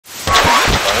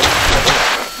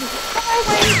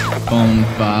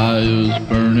Bonfires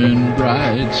burning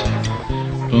bright,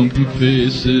 pumpkin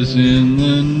faces in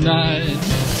the night.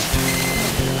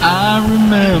 I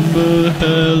remember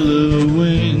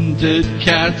Halloween, dead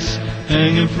cats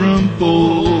hanging from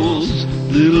poles,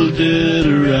 little dead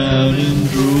around in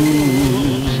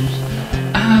droves.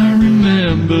 I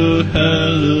remember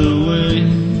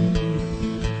Halloween.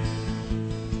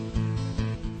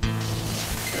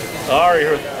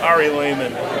 Ari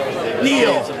Lehman.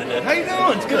 Neal, How you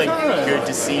doing? It's good. Good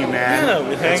to see you, man. Yeah,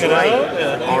 we're hanging That's right. out.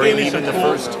 Yeah. Ari Lehman, the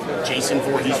first Jason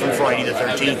Voorhees from Friday the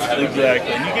 13th.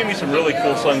 Exactly. And you gave me some really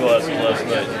cool sunglasses last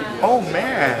night. Oh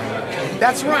man,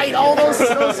 that's right. All those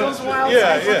wild.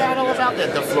 Yeah, I forgot all about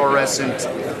that. The fluorescent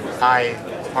eye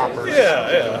poppers.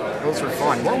 Yeah. Those were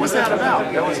fun. What was that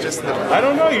about? That was just the. I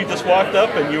don't know. You just walked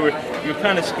up and you were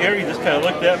kind of scary. You just kind of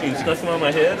looked at me and snuck them on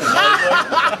my head.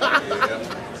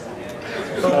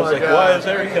 And I was like, why is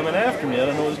Ari coming after me? I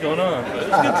don't know what's going on. But it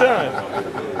was a good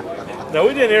time. Now,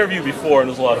 we did an interview before, and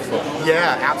it was a lot of fun.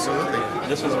 Yeah, absolutely.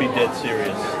 This was to be dead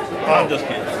serious. I'm just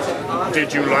kidding.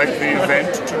 Did you like the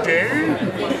event today?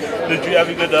 Did you have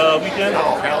a good weekend?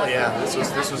 Oh, hell yeah. This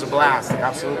was a blast.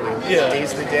 Absolutely. Yeah.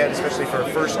 Days of the Dead, especially for a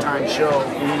first-time show,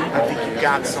 I think you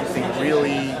got something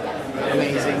really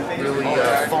amazing, really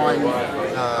fun.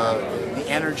 The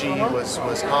energy was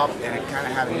up, and it kind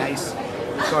of had a nice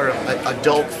sort of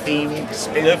adult theme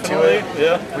spin to it,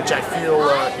 yeah. which I feel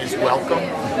is welcome,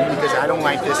 because I don't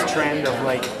like this trend of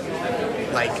like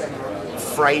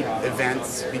fright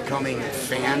events becoming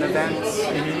fan events.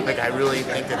 Like, I really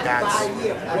think that's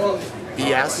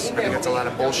BS. I think that's a lot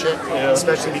of bullshit,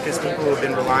 especially because people who have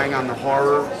been relying on the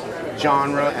horror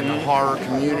genre and the horror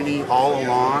community all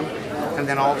along, and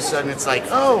then all of a sudden it's like,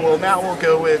 oh, well, now we'll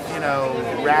go with,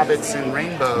 rabbits and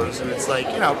rainbows, and it's like,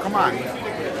 come on.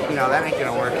 That ain't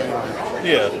gonna work anymore.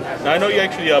 Yeah. Now, I know you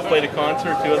actually played a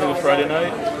concert too. I think it was Friday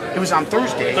night. It was on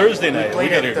Thursday. Thursday night. We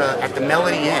played at the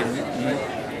Melody Inn,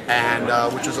 and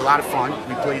which was a lot of fun.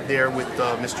 We played there with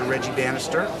Mr. Reggie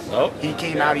Bannister. Oh. He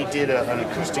came out. He did an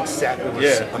acoustic set. It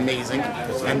was amazing.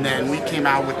 And then we came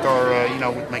out with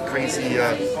our, with my crazy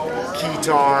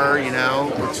guitar,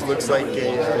 which looks like a.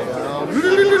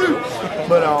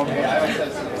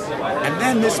 And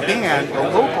then this band, a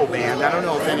local band, I don't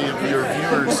know if any of your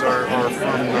viewers are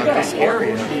from this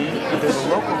area, but there's a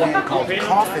local band called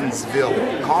Coffinsville,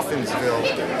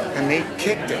 and they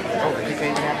kicked it. Oh, I think I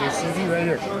even have their CD right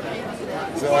here.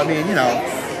 So, I mean,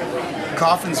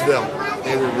 Coffinsville,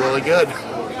 they were really good.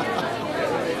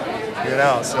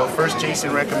 So First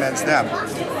Jason recommends them.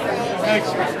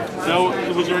 Excellent. Now,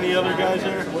 was there any other guys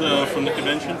there from the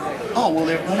convention? Oh, well,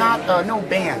 there not no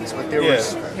bands, but there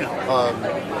was,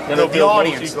 the Bill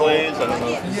audience. Plays, I don't know.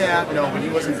 Yeah, no, he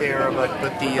wasn't there, but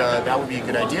that would be a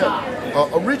good idea.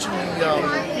 Originally,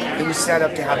 it was set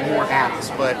up to have more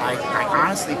acts, but I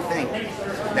honestly think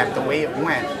that the way it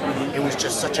went, it was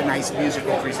just such a nice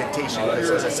musical presentation.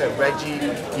 Because, as I said, Reggie,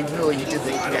 he did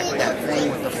that thing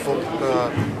with the folk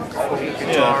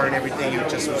guitar and everything, and it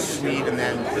just was sweet. And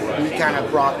then we kind of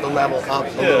brought the level up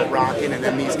a little rocking, and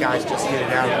then these guys just hit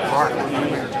it out of the park.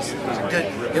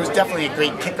 It was definitely a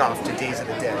great kickoff to Days of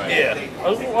the Dead. Yeah, I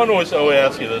always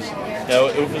ask you this. Now,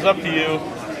 if it was up to you,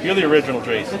 you're the original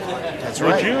Jason. That's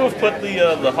right. Would you have put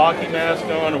the hockey mask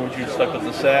on, or would you have stuck with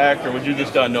the sack, or would you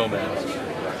just done no mask?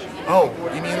 Oh,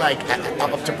 you mean like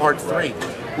up to part 3?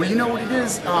 Well, you know what it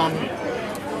is? I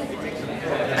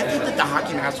think that the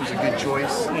hockey mask was a good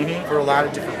choice for a lot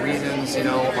of different reasons.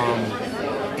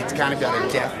 It's kind of got a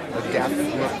death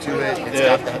look to it. It's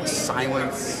got that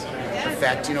silence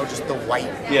effect. Just the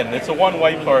white. Yeah, and it's the one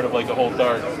white part of like the whole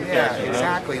dark. Yeah,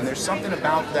 exactly. And there's something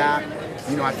about that.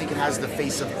 I think it has the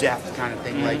face of death kind of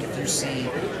thing. Like, if you see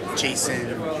Jason,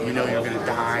 you're going to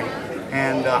die.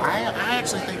 And I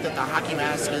actually think that the hockey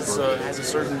mask has a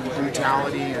certain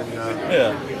brutality,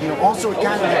 and also it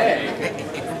kind of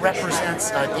it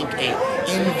represents, I think, a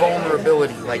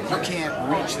invulnerability. Like, you can't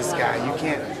reach this guy, you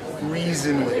can't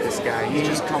reason with this guy. He's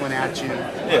just coming at you.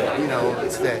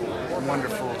 It's that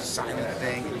wonderful silent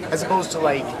thing, as opposed to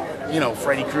like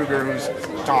Freddy Krueger, who's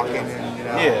talking and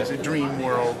it's a dream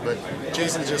world. But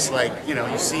Jason's just like you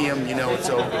see him, it's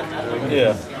over.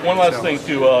 Yeah. One last thing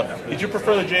too. Did you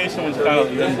prefer the Jason was kind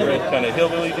of inbred, kind of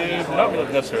hillbilly dude? Not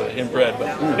really necessarily inbred,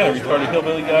 but kind of retarded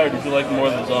hillbilly guy, or did you like more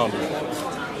of the zombie?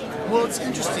 Well, it's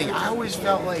interesting. I always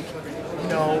felt like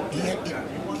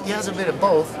he has a bit of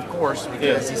both, of course,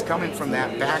 because he's coming from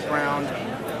that background,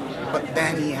 but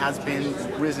then he has been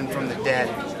risen from the dead.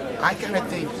 I kind of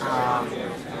think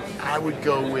I would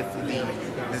go with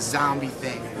the zombie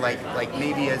thing, like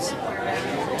maybe as,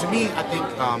 to me, I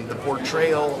think the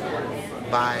portrayal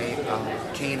by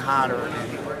Kane Hodder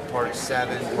in part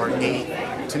 7, part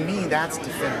 8. To me, that's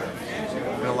definitive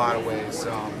in a lot of ways.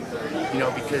 You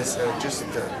know, because just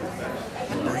the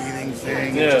breathing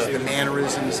thing, and just the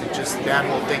mannerisms, and just that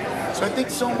whole thing. So I think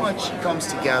so much comes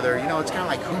together. You know, it's kind of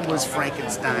like who was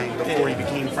Frankenstein before he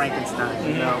became Frankenstein.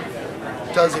 You know,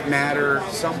 does it matter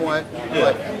somewhat?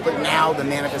 But now the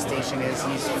manifestation is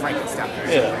he's Frankenstein.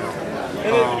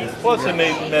 And plus, it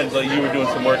meant like you were doing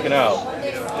some working out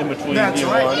in between. That's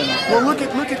right. One Well, look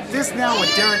at this now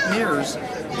with Derek Mears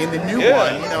in the new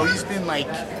one. You know, he's been like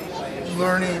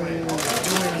learning,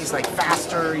 doing. He's like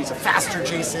faster. He's a faster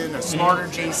Jason, a smarter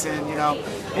Jason. You know.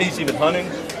 He's even hunting.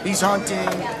 He's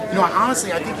hunting. You know,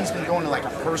 honestly, I think he's been going to like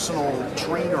a personal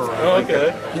trainer. Oh,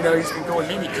 okay. You know, he's been going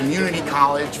maybe community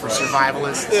college for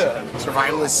survivalists.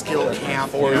 Survivalist skill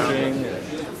camp. Foraging.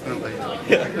 Definitely.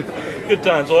 Good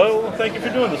times. Well, thank you for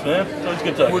doing this, man. It's always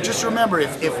good talking. Well, just remember,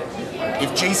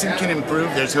 if Jason can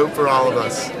improve, there's hope for all of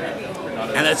us.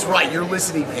 And that's right, you're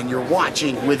listening and you're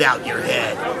watching without your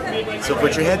head. So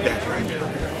put your head back right now.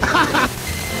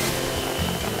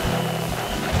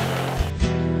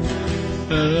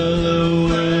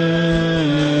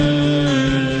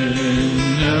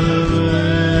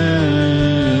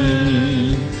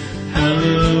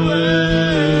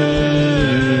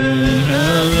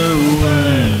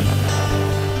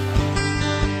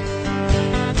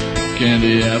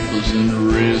 Candy apples and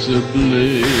razor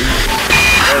blades.